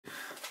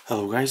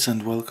Hello guys,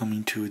 and welcome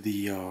into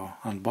the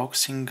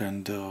unboxing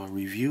and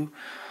review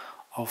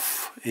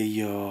of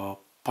a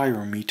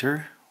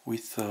pyrometer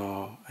with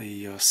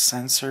a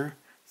sensor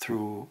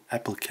through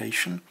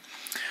application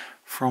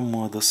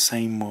from the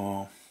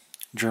same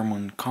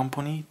German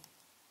company,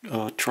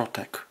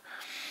 TROTEC.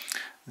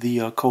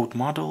 The code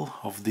model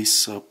of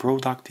this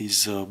product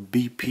is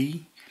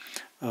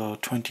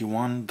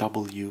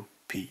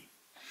BP21WP.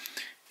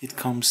 It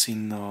comes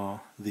in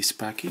this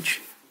package.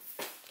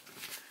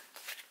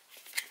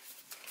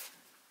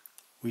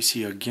 We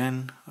see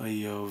again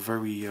a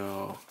very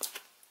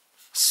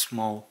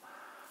small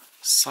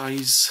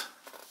size,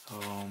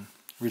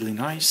 really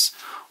nice.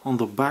 On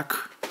the back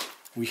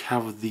we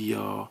have the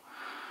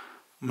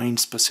main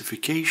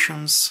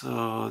specifications.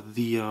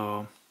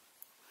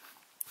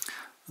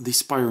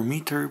 This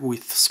pyrometer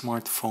with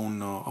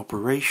smartphone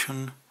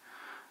operation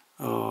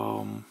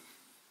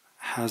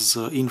has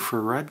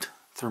infrared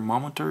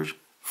thermometer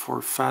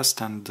for fast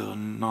and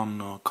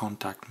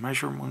non-contact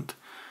measurement.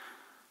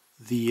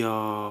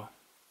 The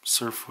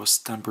surface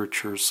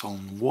temperatures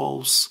on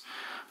walls,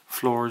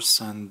 floors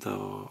and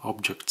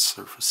object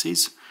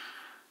surfaces.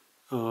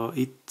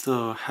 It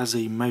has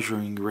a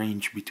measuring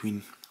range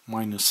between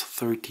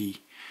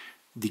 -30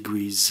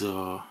 degrees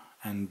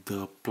and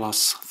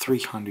plus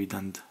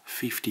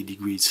 350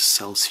 degrees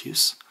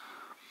Celsius.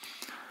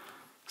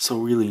 So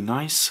really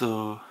nice.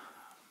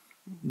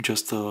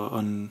 Just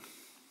a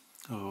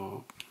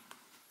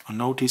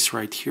notice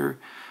right here.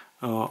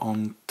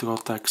 On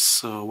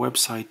TROTEC's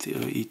website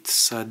it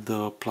said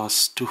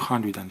plus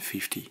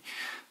 250,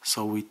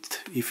 so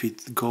if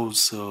it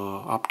goes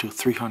up to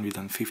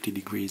 350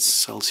 degrees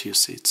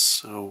Celsius,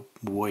 it's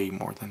way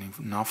more than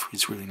enough.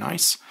 It's really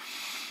nice.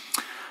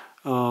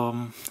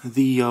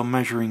 The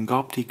measuring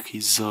optic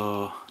is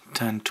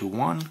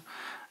 10:1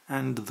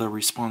 and the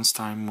response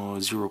time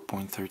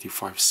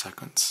 0.35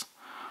 seconds.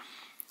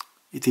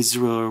 It is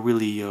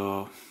really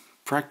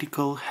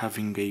practical,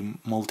 having a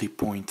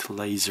multi-point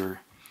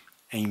laser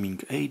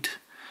aiming aid,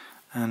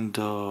 and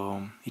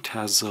it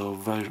has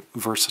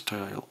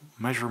versatile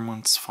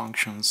measurements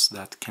functions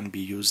that can be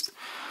used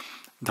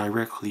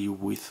directly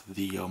with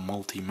the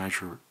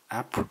multi-measure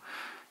app,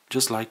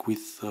 just like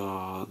with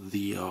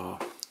the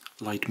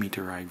light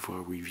meter I've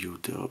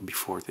reviewed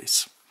before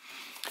this.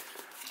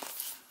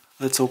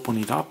 Let's open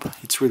it up.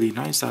 It's really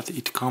nice that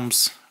it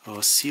comes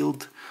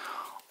sealed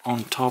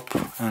on top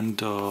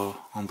and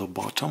on the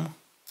bottom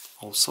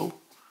also.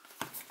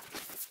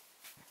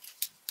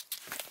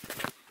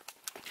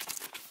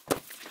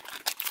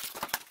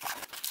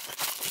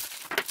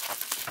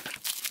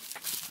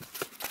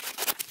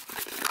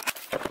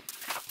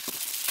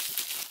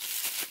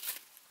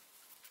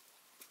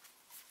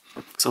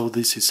 So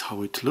this is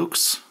how it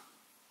looks.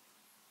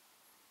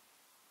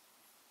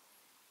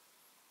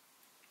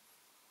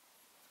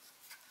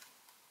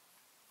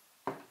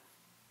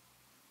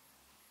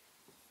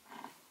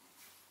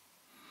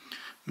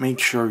 Make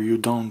sure you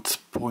don't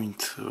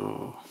point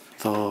the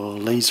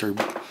laser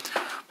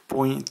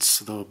points,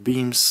 the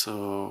beams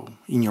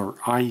in your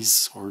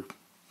eyes or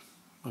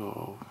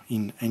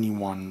in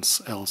anyone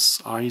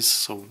else's eyes,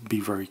 so be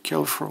very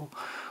careful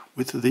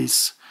with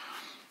this.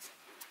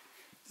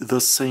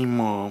 The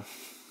same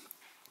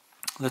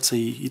let's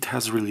say it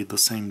has really the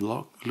same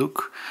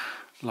look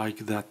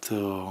like that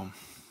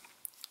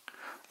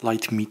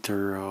light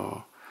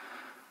meter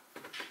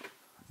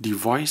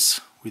device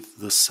with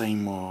the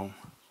same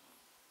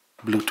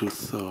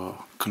Bluetooth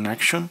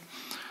connection.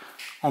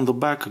 On the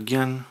back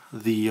again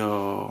the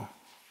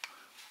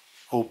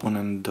open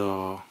and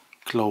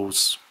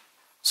close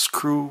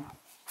screw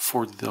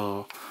for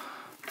the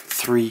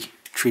 3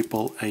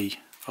 AAA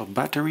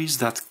batteries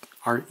that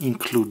are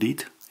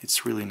included.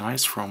 It's really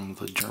nice from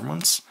the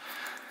Germans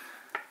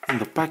in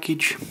the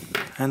package,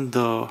 and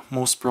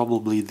most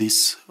probably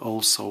this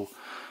also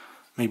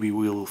maybe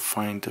we'll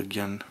find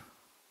again,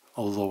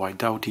 although I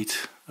doubt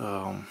it,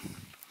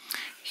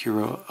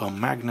 here a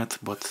magnet,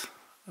 but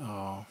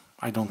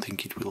I don't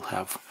think it will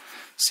have,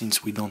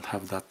 since we don't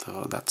have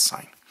that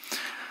sign.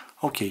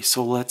 Okay,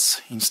 so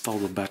let's install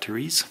the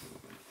batteries.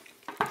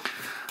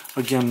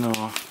 Again,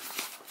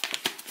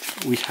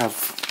 we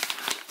have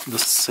the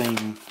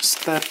same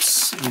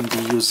steps in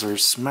the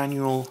user's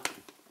manual.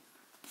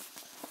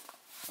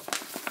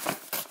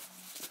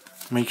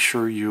 Make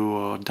sure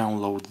you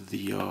download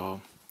the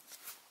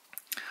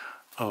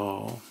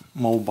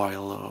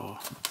mobile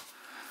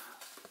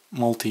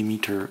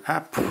multimeter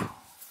app,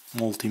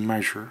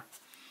 multi-measure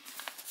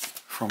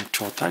from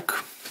TROTEC.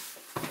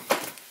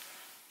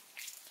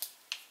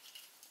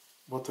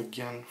 But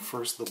again,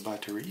 first the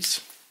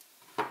batteries.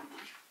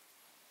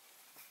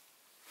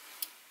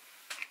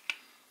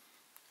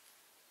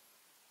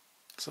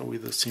 So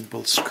with a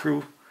simple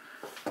screw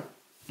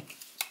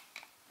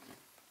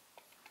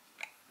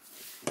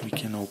we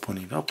can open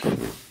it up.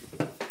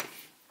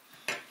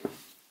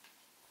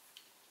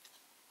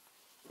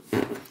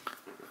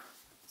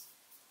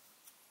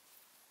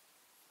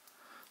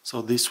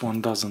 So this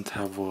one doesn't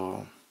have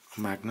a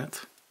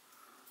magnet.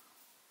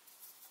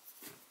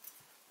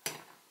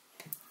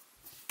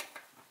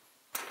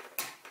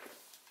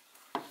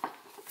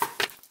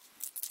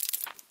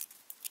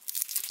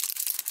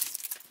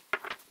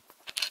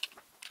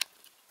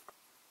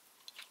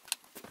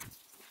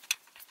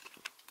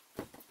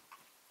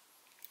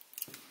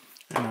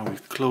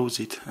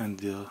 close it,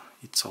 and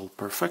it's all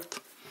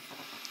perfect.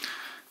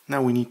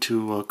 Now we need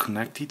to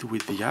connect it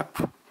with the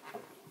app.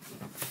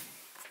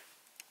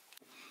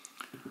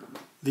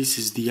 This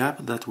is the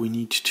app that we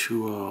need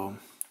to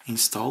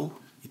install.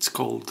 It's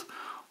called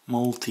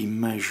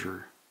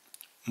Multi-Measure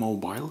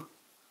Mobile.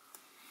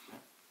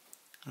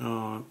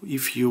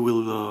 If you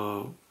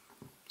will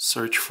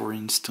search, for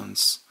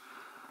instance,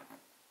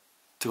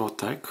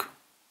 TROTEC,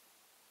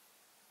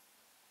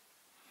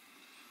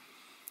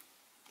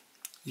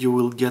 you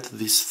will get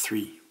these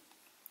three: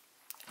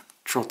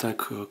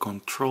 TROTEC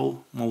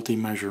Control,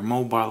 Multi-Measure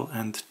Mobile,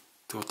 and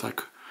TROTEC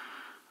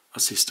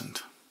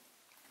Assistant.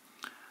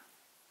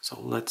 So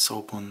let's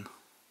open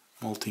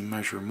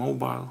Multi-Measure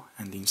Mobile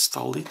and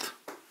install it.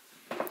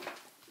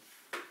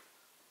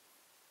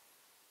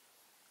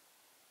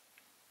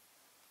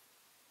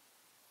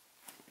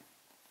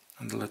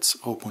 And let's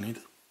open it.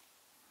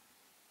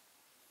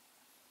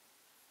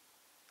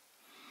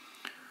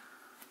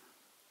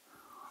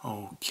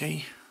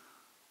 Okay.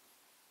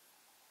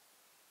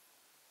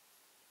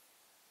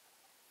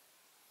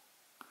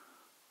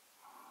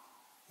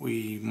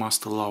 We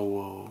must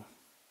allow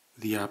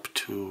the app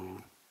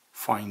to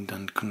find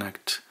and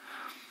connect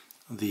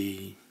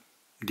the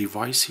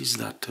devices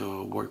that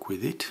work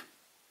with it.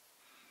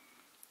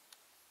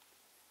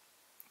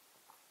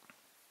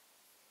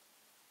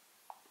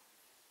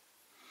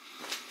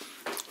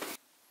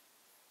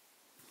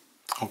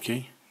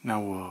 Okay,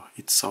 now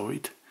it saw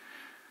it,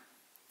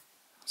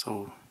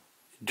 so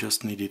it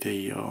just needed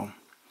a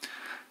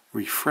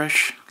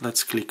refresh.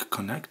 Let's click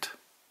connect,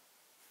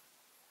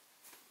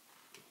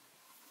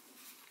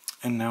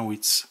 and now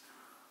it's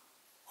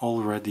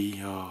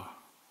already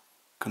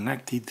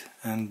connected,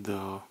 and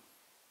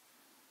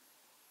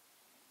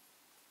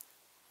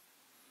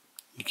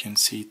you can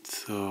see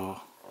it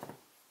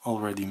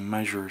already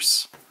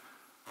measures